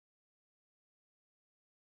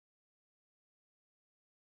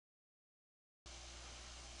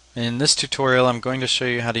In this tutorial I'm going to show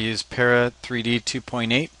you how to use Para 3D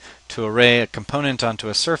 2.8 to array a component onto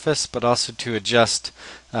a surface, but also to adjust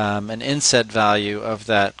an inset value of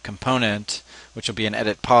that component, which will be an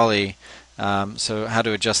edit poly. So how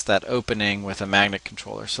to adjust that opening with a magnet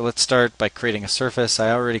controller. So let's start by creating a surface.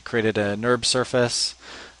 I already created a NURB surface,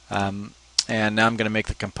 and now I'm going to make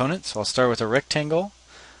the component. So I'll start with a rectangle,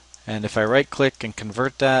 and if I right click and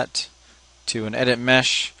convert that to an edit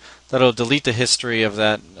mesh, that'll delete the history of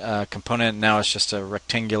that component. Now it's just a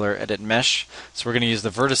rectangular edit mesh. So we're going to use the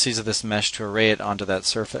vertices of this mesh to array it onto that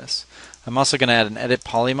surface. I'm also going to add an edit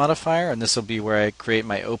poly modifier, and this will be where I create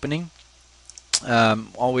my opening.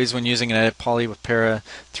 Always when using an edit poly with Para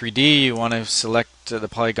 3D, you want to select the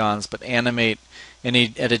polygons but animate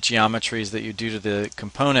any edit geometries that you do to the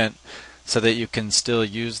component so that you can still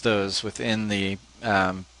use those within the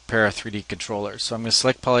Para 3D controller. So I'm going to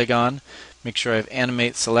select polygon, make sure I have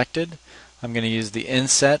animate selected. I'm going to use the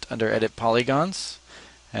inset under edit polygons,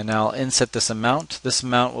 and now I'll inset this amount. This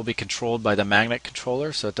amount will be controlled by the magnet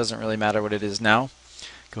controller, so it doesn't really matter what it is now.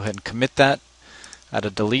 Go ahead and commit that. Add a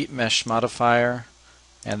delete mesh modifier,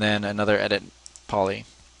 and then another edit poly.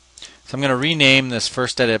 So I'm going to rename this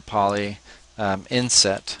first edit poly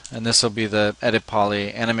inset, and this will be the edit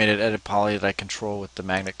poly, animated edit poly that I control with the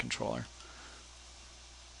magnet controller.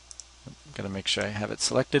 I'm going to make sure I have it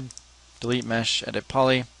selected. Delete mesh, edit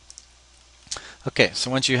poly. Okay, so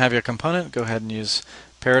once you have your component, go ahead and use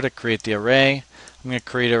Para to create the array. I'm going to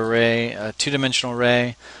create an array, a two-dimensional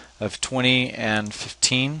array of 20 and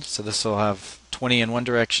 15. So this will have 20 in one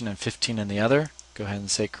direction and 15 in the other. Go ahead and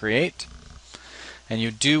say create. And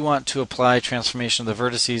you do want to apply transformation of the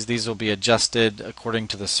vertices. These will be adjusted according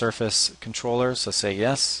to the surface controller, so say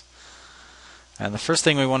yes. And the first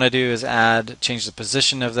thing we want to do is change the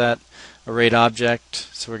position of that arrayed object.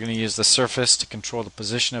 So we're going to use the surface to control the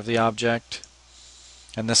position of the object.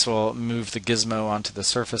 And this will move the gizmo onto the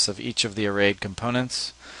surface of each of the arrayed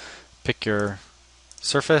components. Pick your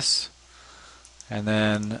surface and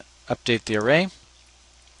then update the array.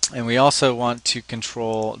 And we also want to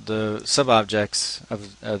control the subobjects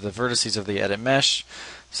of the vertices of the edit mesh.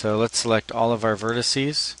 So let's select all of our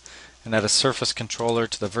vertices and add a surface controller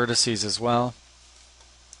to the vertices as well.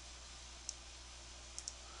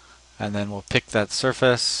 And then we'll pick that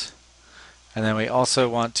surface. And then we also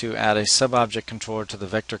want to add a subobject controller to the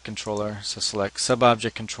vector controller. So select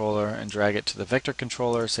subobject controller and drag it to the vector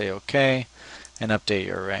controller, say OK, and update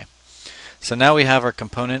your array. So now we have our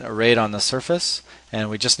component arrayed on the surface, and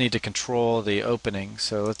we just need to control the opening.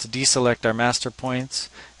 So let's deselect our master points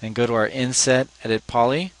and go to our inset, edit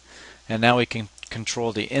poly, and now we can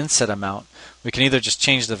control the inset amount. We can either just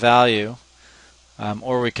change the value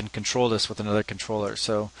or we can control this with another controller.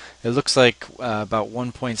 So it looks like about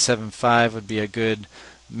 1.75 would be a good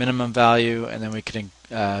minimum value, and then we could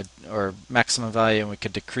or maximum value, and we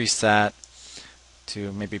could decrease that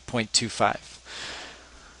to maybe 0.25.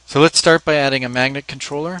 So let's start by adding a magnet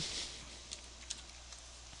controller.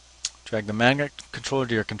 Drag the magnet controller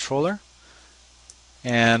to your controller.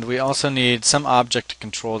 And we also need some object to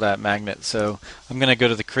control that magnet. So I'm going to go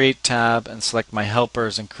to the Create tab and select my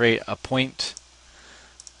helpers and create a point,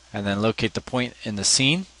 and then locate the point in the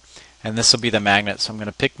scene. And this will be the magnet. So I'm going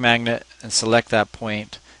to pick magnet and select that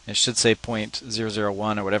point. It should say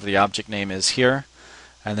 0.001 or whatever the object name is here.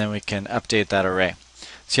 And then we can update that array.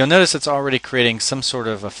 So you'll notice it's already creating some sort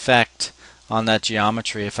of effect on that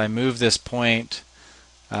geometry. If I move this point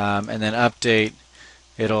and then update,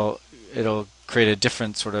 it'll create a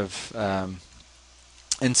different sort of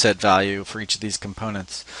inset value for each of these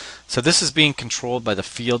components. So this is being controlled by the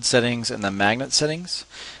field settings and the magnet settings.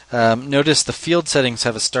 Notice the field settings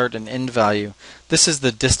have a start and end value. This is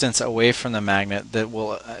the distance away from the magnet that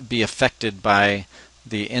will be affected by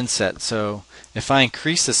the inset. So if I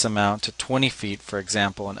increase this amount to 20 feet, for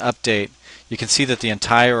example, and update, you can see that the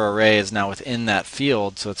entire array is now within that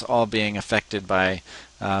field, so it's all being affected by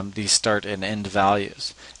these start and end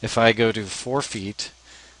values. If I go to 4 feet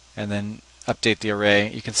and then update the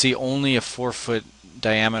array, you can see only a 4-foot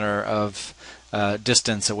diameter of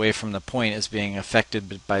distance away from the point is being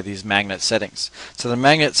affected by these magnet settings. So the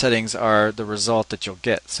magnet settings are the result that you'll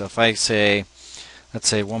get. So if I say, let's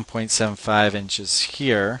say 1.75 inches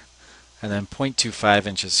here, and then 0.25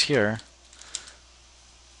 inches here,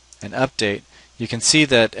 and update, you can see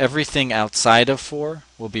that everything outside of 4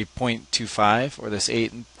 will be 0.25, or this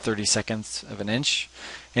 8/32 of an inch.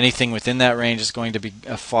 Anything within that range is going to be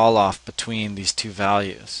a fall off between these two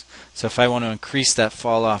values. So if I want to increase that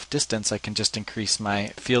fall off distance, I can just increase my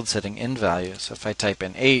field setting end value. So if I type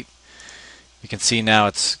in 8, you can see now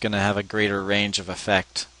it's going to have a greater range of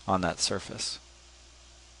effect on that surface.